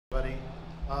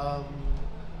Um,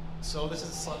 so this is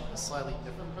a slightly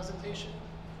different presentation,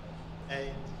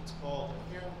 and it's called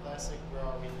Ethereum Classic, Where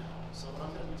Are We Now? So what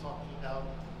I'm going to be talking about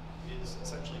is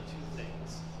essentially two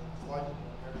things. One,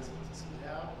 where is ETC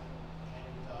now? And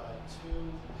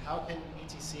two, how can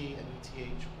ETC and ETH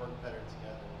work better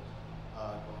together going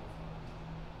forward?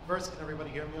 First, can everybody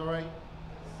hear me all right?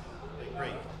 Okay,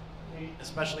 great.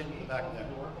 Especially in the back there.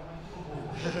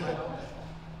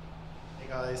 Hey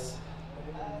guys.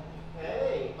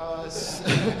 Hey.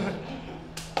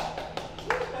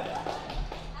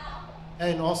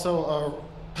 And also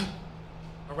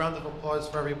a round of applause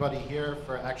for everybody here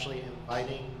for actually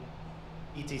inviting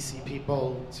ETC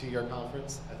people to your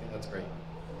conference. I think that's great.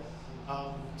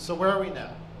 So where are we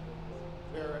now?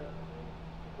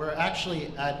 We're actually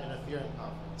at an Ethereum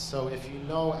conference. So if you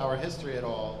know our history at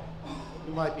all,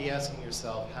 you might be asking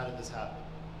yourself, how did this happen?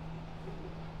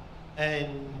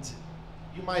 And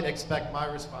you might expect my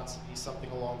response to be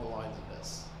something along the lines of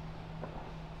this.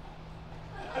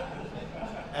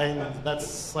 And that's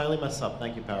slightly messed up.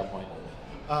 Thank you, PowerPoint.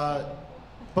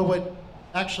 But what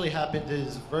actually happened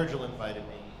is Virgil invited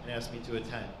me and asked me to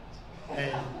attend.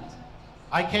 And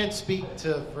I can't speak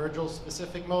to Virgil's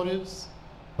specific motives,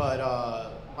 but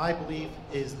my belief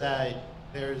is that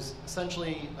there's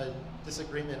essentially a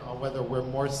disagreement on whether we're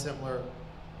more similar or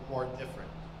more different.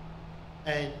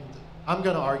 And I'm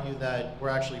going to argue that we're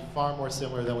actually far more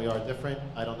similar than we are different.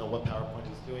 I don't know what PowerPoint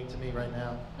is doing to me right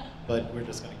now, but we're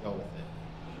just going to go with it.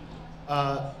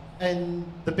 And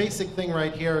the basic thing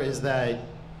right here is that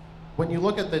when you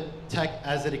look at the tech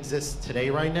as it exists today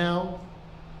right now,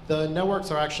 the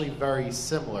networks are actually very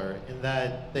similar in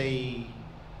that they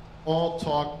all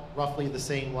talk roughly the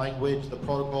same language. The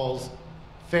protocol's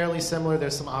fairly similar.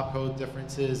 There's some opcode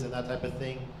differences and that type of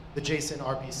thing. The JSON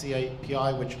RPC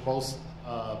API, which most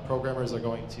programmers are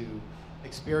going to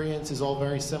experience, is all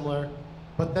very similar.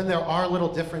 But then there are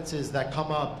little differences that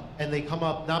come up, and they come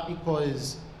up not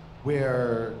because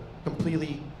we're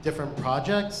completely different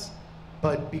projects,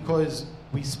 but because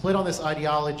we split on this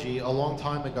ideology a long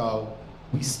time ago.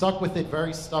 We stuck with it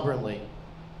very stubbornly,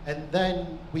 and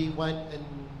then we went and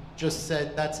just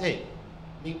said, that's it.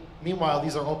 Meanwhile,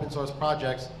 these are open source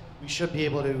projects. We should be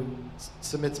able to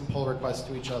submit some pull requests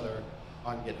to each other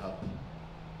on GitHub.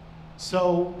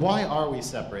 So why are we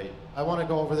separate? I want to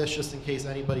go over this just in case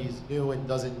anybody's new and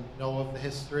doesn't know of the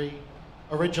history.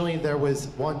 Originally, there was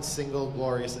one single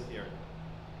glorious Ethereum,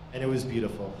 and it was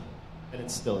beautiful, and it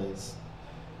still is.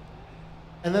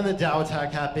 And then the DAO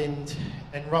attack happened,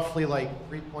 and roughly like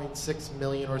 3.6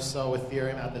 million or so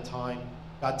Ethereum at the time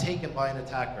got taken by an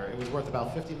attacker. It was worth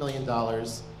about $50 million.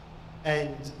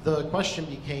 And the question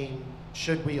became,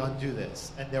 should we undo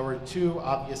this? And there were two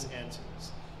obvious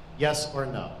answers, yes or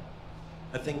no.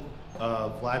 I think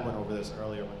Vlad went over this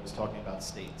earlier when he was talking about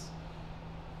states.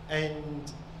 And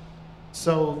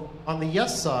so on the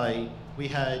yes side, we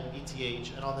had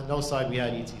ETH, and on the no side, we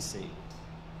had ETC.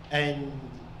 And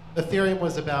Ethereum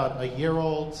was about a year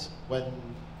old when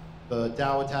the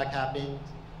DAO attack happened,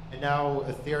 and now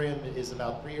Ethereum is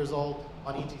about 3 years old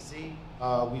on ETC.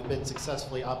 We've been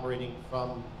successfully operating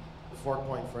from the fork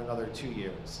point for another 2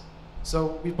 years.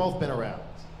 So we've both been around.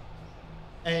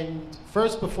 And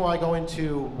first, before I go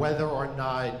into whether or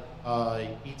not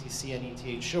ETC and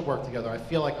ETH should work together, I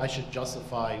feel like I should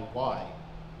justify why.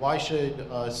 Why should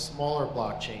a smaller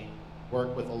blockchain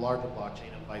work with a larger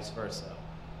blockchain and vice versa?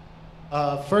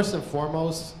 First and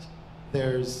foremost,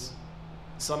 there's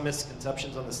some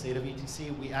misconceptions on the state of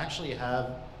ETC. We actually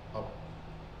have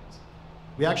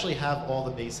all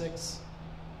the basics.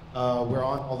 We're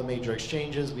on all the major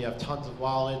exchanges. We have tons of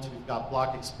wallets. We've got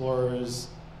block explorers.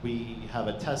 We have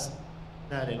a test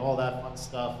net and all that fun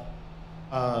stuff.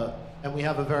 And we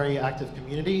have a very active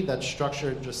community that's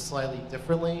structured just slightly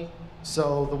differently.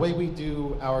 So the way we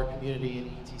do our community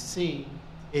in ETC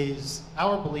is,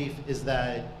 our belief is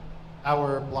that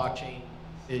our blockchain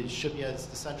should be as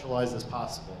decentralized as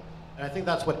possible. And I think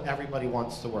that's what everybody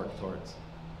wants to work towards.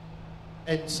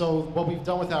 And so what we've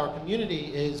done with our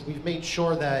community is we've made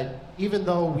sure that even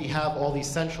though we have all these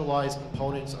centralized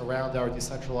components around our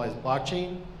decentralized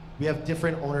blockchain, we have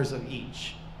different owners of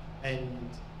each. And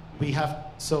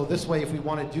so this way, if we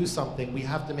want to do something, we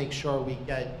have to make sure we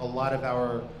get a lot of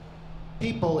our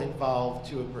people involved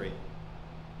to agree.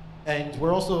 And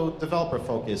we're also developer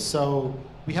focused. So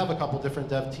we have a couple different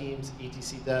dev teams,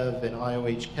 ETC Dev and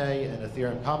IOHK and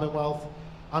Ethereum Commonwealth.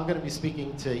 I'm going to be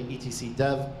speaking to ETC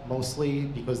Dev mostly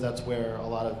because that's where a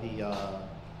lot of the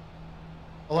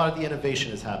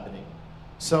innovation is happening.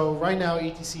 So right now,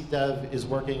 ETC Dev is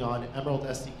working on Emerald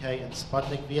SDK and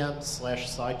Sputnik VM /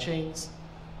 sidechains.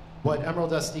 What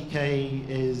Emerald SDK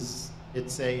is,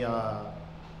 it's a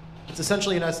It's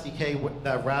essentially an SDK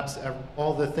that wraps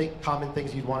all the common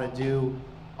things you'd want to do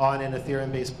on an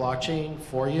Ethereum-based blockchain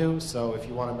for you. So if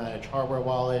you want to manage hardware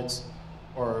wallets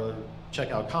or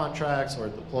check out contracts or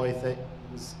deploy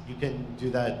things, you can do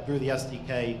that through the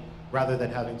SDK rather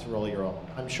than having to roll your own.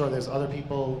 I'm sure there's other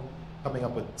people coming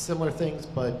up with similar things,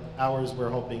 but ours we're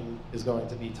hoping is going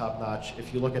to be top-notch.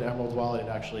 If you look at Emerald Wallet, it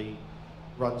actually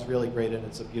runs really great and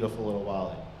it's a beautiful little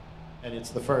wallet. And it's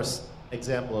the first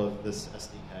example of this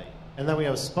SDK. And then we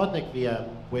have Sputnik VM,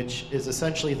 which is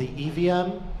essentially the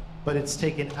EVM, but it's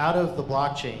taken out of the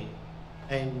blockchain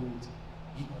and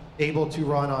able to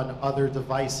run on other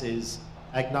devices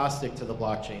agnostic to the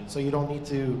blockchain. So you don't need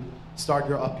to start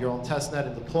up your own testnet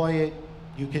and deploy it.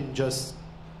 You can just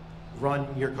run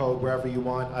your code wherever you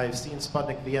want. I've seen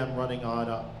Sputnik VM running on,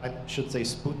 I should say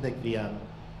Sputnik VM,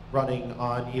 running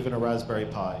on even a Raspberry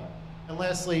Pi. And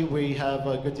lastly, we have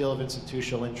a good deal of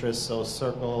institutional interest, so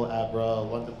Circle, Abra,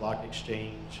 London Block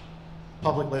Exchange,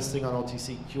 public listing on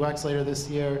OTCQX later this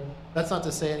year. That's not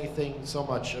to say anything so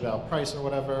much about price or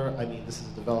whatever. I mean, this is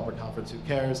a developer conference, who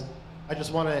cares? I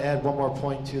just want to add one more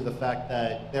point to the fact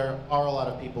that there are a lot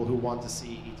of people who want to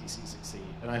see ETC succeed,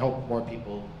 and I hope more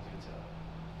people do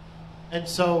too. And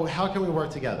so how can we work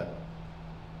together?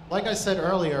 Like I said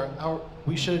earlier,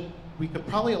 we could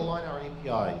probably align our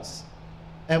APIs.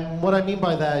 And what I mean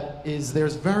by that is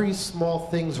there's very small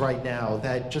things right now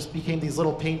that just became these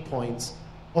little pain points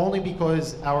only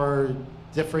because our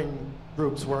different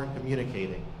groups weren't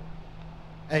communicating.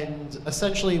 And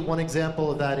essentially one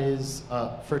example of that is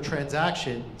for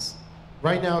transactions.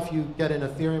 Right now, if you get an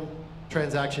Ethereum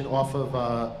transaction off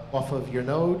of your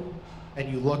node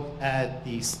and you look at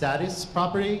the status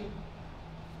property,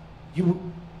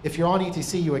 if you're on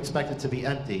ETC, you expect it to be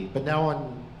empty. But now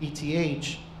on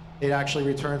ETH, it actually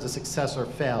returns a success or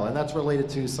fail. And that's related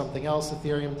to something else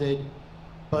Ethereum did.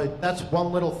 But that's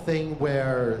one little thing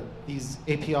where these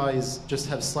APIs just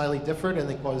have slightly different and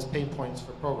they cause pain points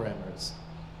for programmers.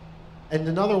 And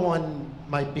another one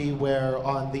might be where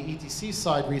on the ETC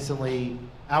side recently,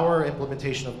 our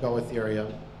implementation of Go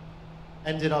Ethereum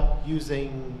ended up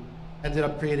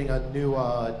creating a new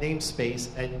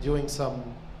namespace and doing some,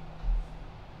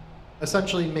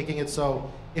 essentially making it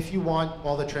so if you want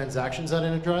all the transactions at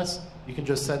an address, you can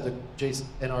just send an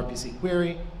RPC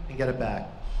query and get it back.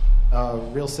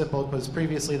 Real simple, because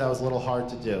previously that was a little hard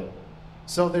to do.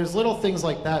 So there's little things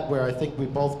like that where I think we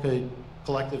both could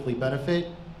collectively benefit.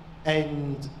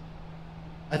 And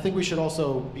I think we should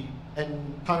also be,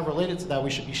 and kind of related to that, we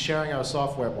should be sharing our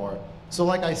software more. So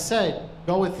like I said,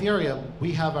 Go Ethereum,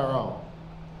 we have our own.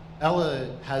 Ella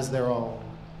has their own.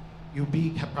 UB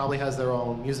probably has their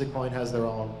own. MusicCoin has their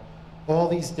own. All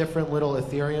these different little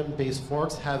Ethereum-based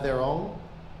forks have their own.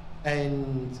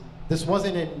 And this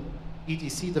wasn't an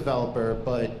ETC developer,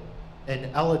 but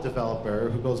an Ella developer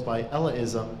who goes by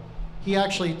Ellaism. He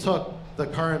actually took the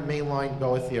current mainline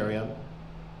Go Ethereum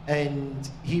and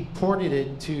he converted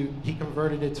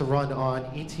it to run on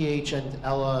ETH and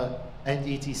Ella and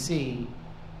ETC,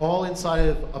 all inside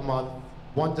of a month,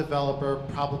 one developer,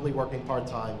 probably working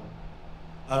part-time.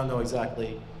 I don't know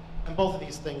exactly. And both of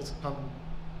these things come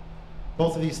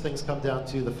down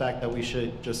to the fact that we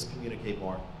should just communicate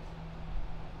more.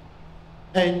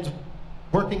 And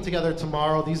working together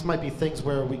tomorrow, these might be things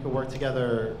where we could work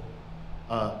together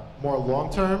more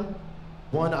long-term.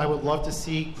 One, I would love to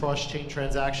see cross-chain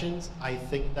transactions. I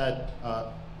think that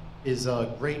is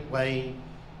a great way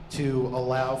to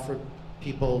allow for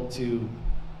people to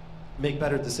make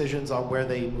better decisions on where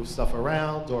they move stuff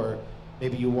around, or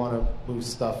maybe you want to move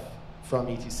stuff from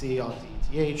ETC onto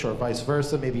ETH or vice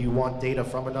versa. Maybe you want data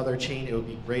from another chain. It would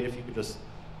be great if you could just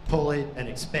pull it and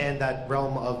expand that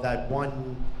realm of that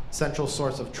one central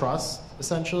source of trust,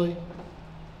 essentially.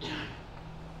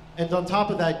 And on top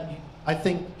of that, I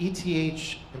think ETH,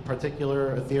 in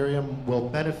particular, Ethereum, will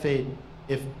benefit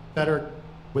if better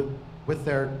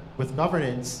with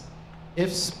governance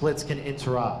if splits can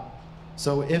interop.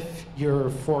 So if your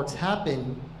forks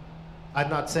happen, I'm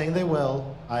not saying they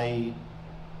will. I'm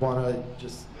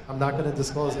not going to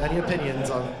disclose any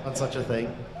opinions on such a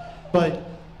thing. But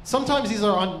sometimes these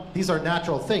are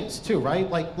natural things too, right?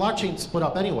 Like blockchain split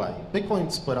up anyway.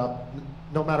 Bitcoin split up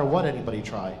no matter what anybody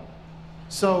tried.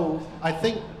 So I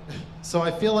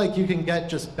feel like you can get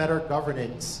just better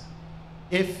governance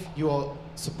if you will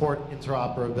support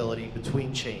interoperability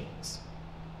between chains.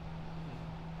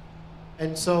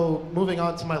 And so moving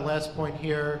on to my last point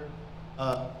here,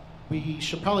 we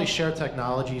should probably share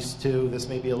technologies too. This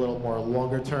may be a little more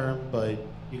longer term, but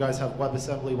you guys have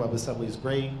WebAssembly. WebAssembly is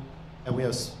great. And we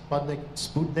have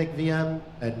Sputnik VM,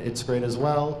 and it's great as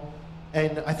well.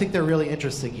 And I think they're really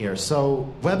interesting here.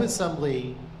 So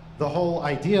WebAssembly, the whole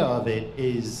idea of it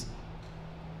is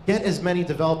get as many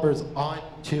developers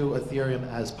onto Ethereum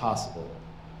as possible.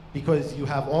 Because you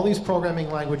have all these programming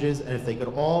languages, and if they could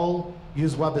all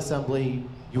use WebAssembly,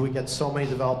 you would get so many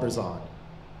developers on.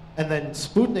 And then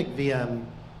Sputnik VM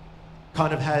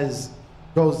kind of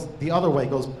goes the other way,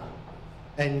 goes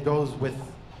with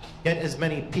get as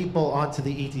many people onto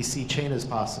the ETC chain as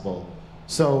possible.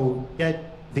 So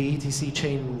get the ETC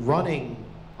chain running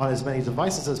on as many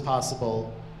devices as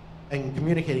possible and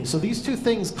communicating. So these two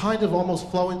things kind of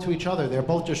almost flow into each other. They're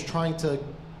both just trying to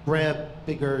grab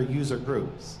bigger user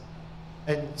groups.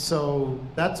 And so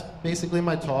that's basically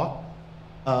my talk.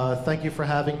 Thank you for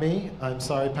having me. I'm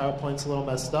sorry PowerPoint's a little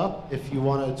messed up. If you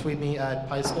want to tweet me at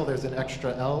Piskel, there's an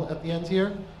extra L at the end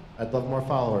here. I'd love more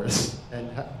followers. And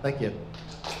thank you.